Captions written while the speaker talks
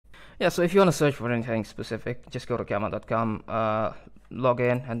Yeah, so if you want to search for anything specific, just go to canva.com, log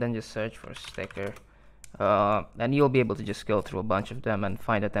in, and then just search for sticker. And you'll be able to just go through a bunch of them and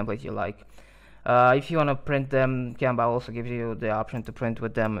find a template you like. If you want to print them, Canva also gives you the option to print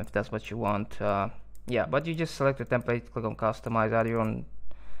with them if that's what you want. Yeah, but you just select the template, click on customize, add your own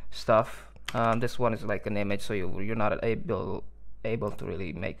stuff. This one is like an image, so you're not able to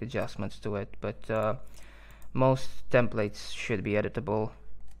really make adjustments to it, but most templates should be editable.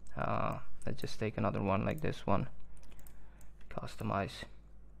 Let's just take another one like this one, customize.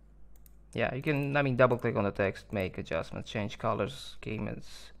 Yeah, you can, I mean, double click on the text, make adjustments, change colors,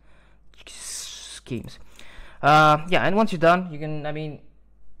 schemes. Yeah, and once you're done, you can, I mean,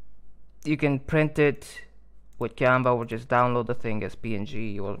 you can print it with Canva or just download the thing as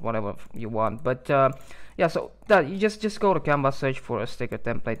PNG or whatever you want. But yeah, so that you just go to Canva, search for a sticker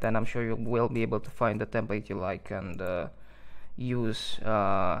template, and I'm sure you will be able to find the template you like and use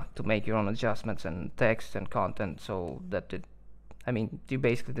to make your own adjustments and text and content, so that it, I mean, you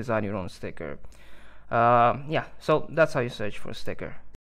basically design your own sticker. Yeah, so that's how you search for a sticker.